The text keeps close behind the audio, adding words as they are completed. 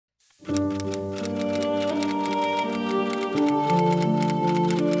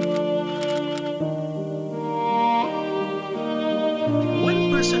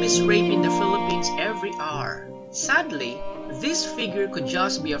Sadly, this figure could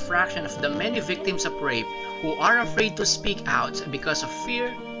just be a fraction of the many victims of rape who are afraid to speak out because of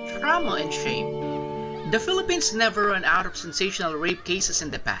fear, trauma, and shame. The Philippines never ran out of sensational rape cases in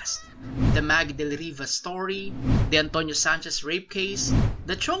the past. The Maggie Del Riva story, the Antonio Sanchez rape case,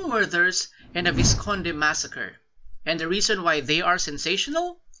 the Chong murders, and the Visconde massacre. And the reason why they are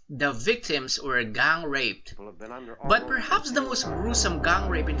sensational? The victims were gang raped. But perhaps the most gruesome gang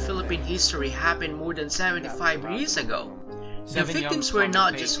rape in Philippine history happened more than 75 years ago. The victims were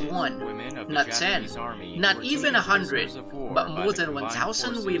not just one, not 10, not even 100, but more than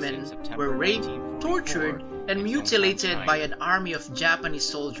 1,000 women were raped, tortured, and mutilated by an army of Japanese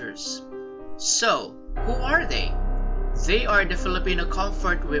soldiers. So, who are they? They are the Filipino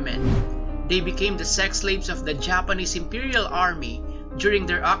comfort women. They became the sex slaves of the Japanese Imperial Army during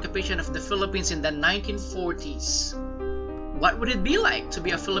their occupation of the Philippines in the 1940s. What would it be like to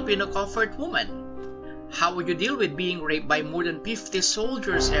be a Filipino comfort woman? How would you deal with being raped by more than 50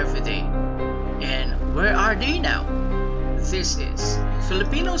 soldiers every day? And where are they now? This is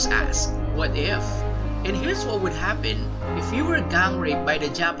Filipinos Ask What If? And here's what would happen if you were gang raped by the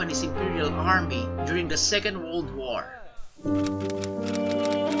Japanese Imperial Army during the Second World War.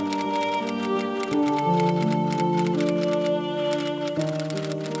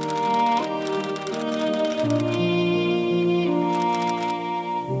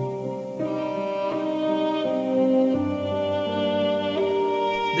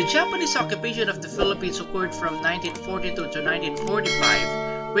 The Japanese occupation of the Philippines occurred from 1942 to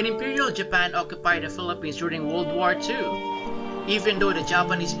 1945 when Imperial Japan occupied the Philippines during World War II. Even though the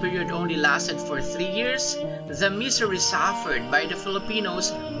Japanese period only lasted for 3 years, the misery suffered by the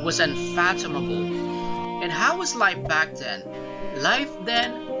Filipinos was unfathomable. And how was life back then? Life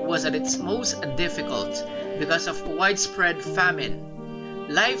then was at its most difficult because of widespread famine.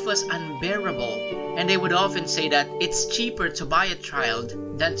 Life was unbearable, and they would often say that it's cheaper to buy a child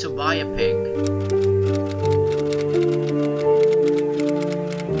than to buy a pig.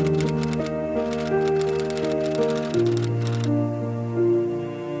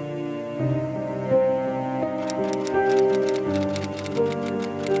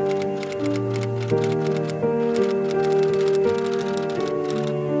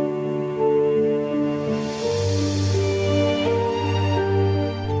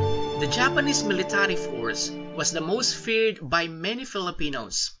 The Japanese military force was the most feared by many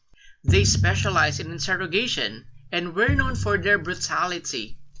Filipinos. They specialized in interrogation and were known for their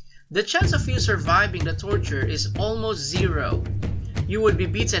brutality. The chance of you surviving the torture is almost zero. You would be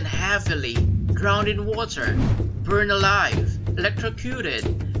beaten heavily, drowned in water, burned alive,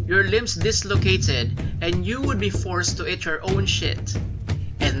 electrocuted, your limbs dislocated, and you would be forced to eat your own shit.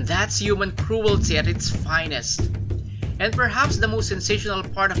 And that's human cruelty at its finest. And perhaps the most sensational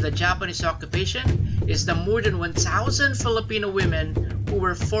part of the Japanese occupation is the more than 1,000 Filipino women who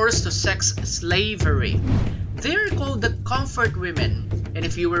were forced to sex slavery. They are called the comfort women, and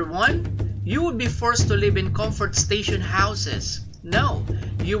if you were one, you would be forced to live in comfort station houses. No,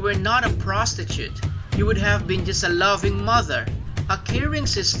 you were not a prostitute. You would have been just a loving mother, a caring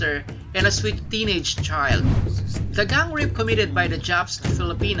sister, and a sweet teenage child. The gang rape committed by the Japs to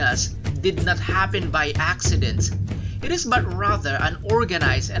Filipinas did not happen by accident. It is but rather an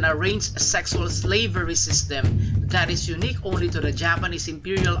organized and arranged sexual slavery system that is unique only to the Japanese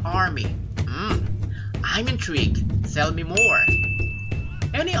Imperial Army. I'm intrigued. Tell me more.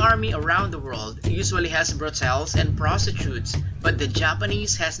 Any army around the world usually has brothels and prostitutes, but the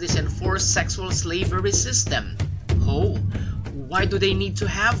Japanese has this enforced sexual slavery system. Oh, why do they need to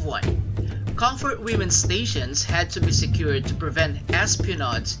have one? Comfort women's stations had to be secured to prevent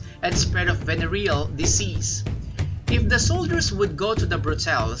espionage and spread of venereal disease. If the soldiers would go to the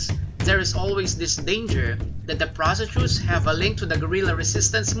brothels, there is always this danger that the prostitutes have a link to the guerrilla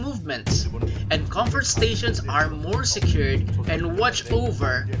resistance movements, and comfort stations are more secured and watched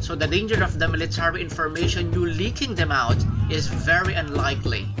over, so the danger of the military information you leaking them out is very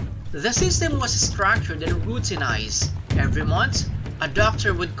unlikely. The system was structured and routinized. Every month, a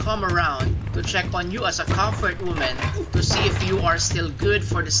doctor would come around to check on you as a comfort woman to see if you are still good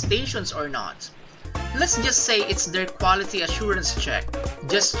for the stations or not. Let's just say it's their quality assurance check,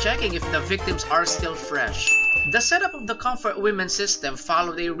 just checking if the victims are still fresh. The setup of the comfort women system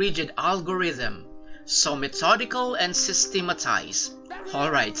followed a rigid algorithm, so methodical and systematized.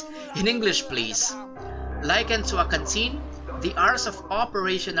 Alright, in English please. Likened to a canteen, the hours of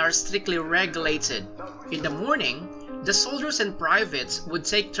operation are strictly regulated. In the morning, the soldiers and privates would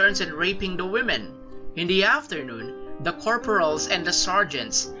take turns in raping the women. In the afternoon, the corporals and the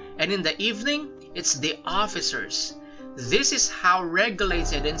sergeants, and in the evening, it's the officers. This is how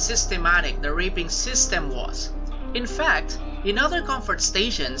regulated and systematic the raping system was. In fact, in other comfort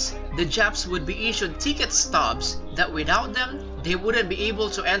stations, the Japs would be issued ticket stubs that without them, they wouldn't be able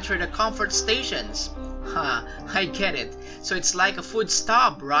to enter the comfort stations. Ha, I get it. So it's like a food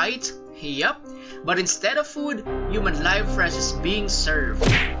stub, right? Yup. But instead of food, human life fresh is being served.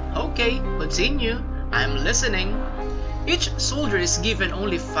 Okay, continue. I'm listening. Each soldier is given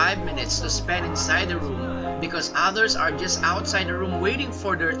only 5 minutes to spend inside the room because others are just outside the room waiting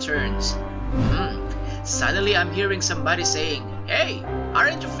for their turns. Suddenly I'm hearing somebody saying, "Hey,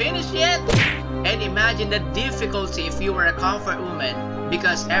 aren't you finished yet?" And imagine the difficulty if you were a comfort woman,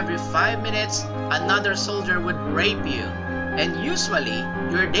 because every 5 minutes, another soldier would rape you. And usually,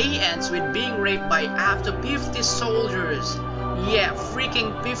 your day ends with being raped by up to 50 soldiers. Yeah,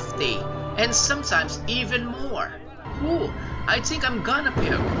 freaking 50. And sometimes even more. Ooh, I think I'm gonna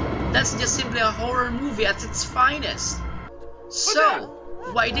puke. That's just simply a horror movie at its finest. So,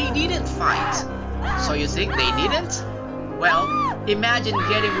 why they didn't fight? So you think they didn't? Well, imagine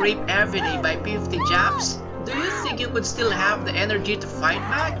getting raped every day by 50 Japs. Do you think you could still have the energy to fight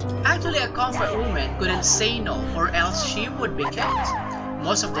back? Actually, a comfort woman couldn't say no or else she would be killed.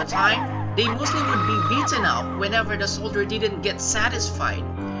 Most of the time, they mostly would be beaten up whenever the soldier didn't get satisfied.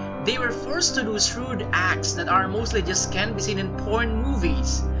 They were forced to do shrewd acts that are mostly just can be seen in porn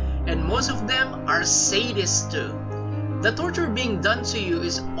movies. And most of them are sadists too. The torture being done to you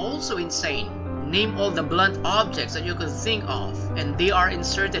is also insane. Name all the blunt objects that you could think of, and they are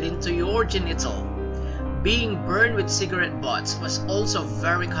inserted into your genital. Being burned with cigarette butts was also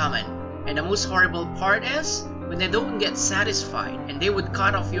very common. And the most horrible part is, when they don't get satisfied and they would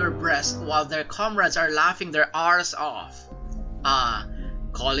cut off your breast while their comrades are laughing their arse off.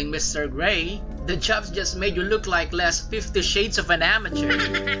 Calling Mr. Gray, the Japs just made you look like less 50 Shades of an amateur.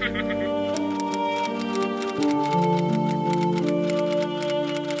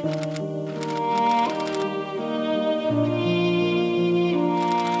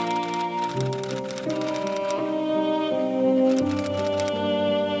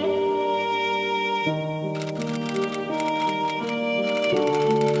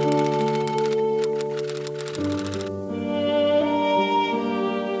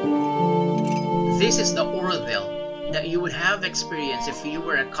 This is the ordeal that you would have experienced if you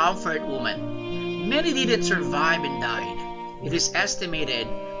were a comfort woman. Many didn't survive and died. It is estimated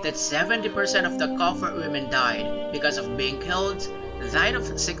that 70% of the comfort women died because of being killed, died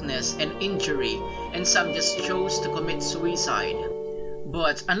of sickness and injury, and some just chose to commit suicide.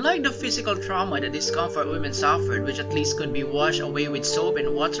 But unlike the physical trauma that these comfort women suffered, which at least could be washed away with soap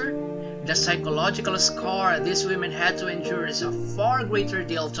and water, the psychological scar these women had to endure is a far greater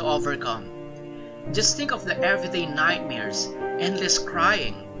deal to overcome. Just think of the everyday nightmares, endless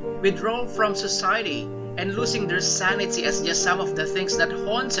crying, withdrawal from society, and losing their sanity as just some of the things that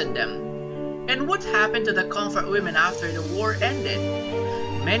haunted them. And what happened to the comfort women after the war ended?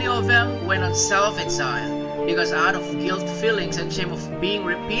 Many of them went on self-exile because out of guilt feelings and shame of being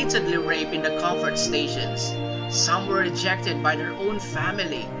repeatedly raped in the comfort stations. Some were rejected by their own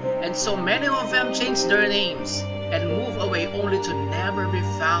family, and so many of them changed their names and moved away only to never be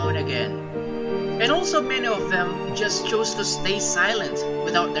found again. And also many of them just chose to stay silent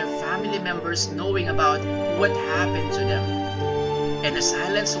without their family members knowing about what happened to them. And the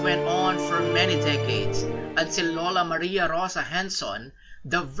silence went on for many decades until Lola Maria Rosa Henson,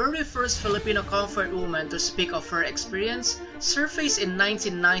 the very first Filipino comfort woman to speak of her experience, surfaced in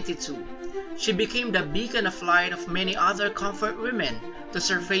 1992. She became the beacon of light of many other comfort women to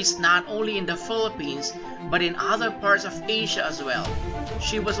surface not only in the Philippines but in other parts of Asia as well.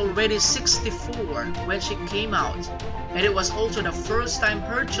 She was already 64 when she came out, and it was also the first time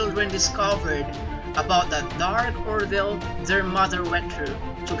her children discovered about the dark ordeal their mother went through.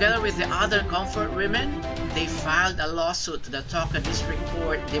 Together with the other comfort women, they filed a lawsuit to the Tokyo District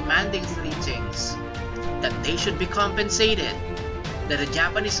Court demanding three things: that they should be compensated, that the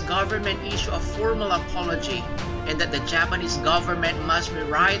Japanese government issue a formal apology, and that the Japanese government must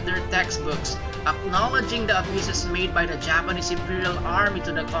rewrite their textbooks acknowledging the abuses made by the Japanese Imperial Army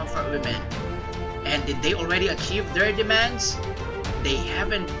to the comfort women. And did they already achieve their demands? They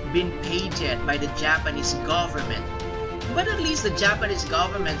haven't been paid yet by the Japanese government. But at least the Japanese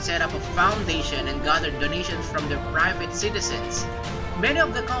government set up a foundation and gathered donations from their private citizens. Many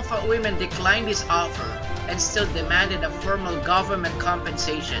of the comfort women declined this offer and still demanded a formal government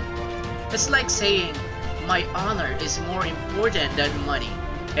compensation. It's like saying, my honor is more important than money.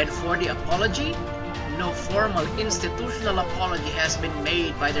 And for the apology, no formal institutional apology has been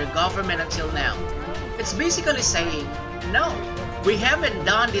made by their government until now. It's basically saying, no, we haven't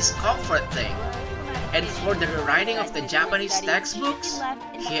done this comfort thing. And for the rewriting of the Japanese textbooks?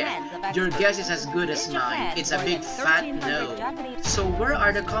 Yeah, your guess is as good as mine. It's a big fat no. So where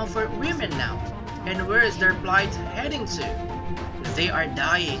are the comfort women now? And where is their plight heading to? They are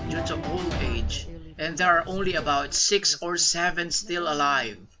dying due to old age, and there are only about 6 or 7 still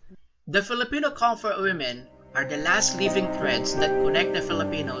alive. The Filipino comfort women are the last living threads that connect the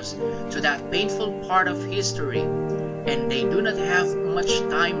Filipinos to that painful part of history, and they do not have much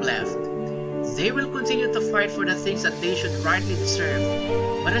time left. They will continue to fight for the things that they should rightly deserve.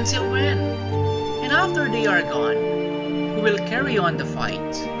 But until when? And after they are gone, who will carry on the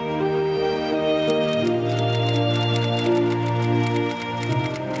fight?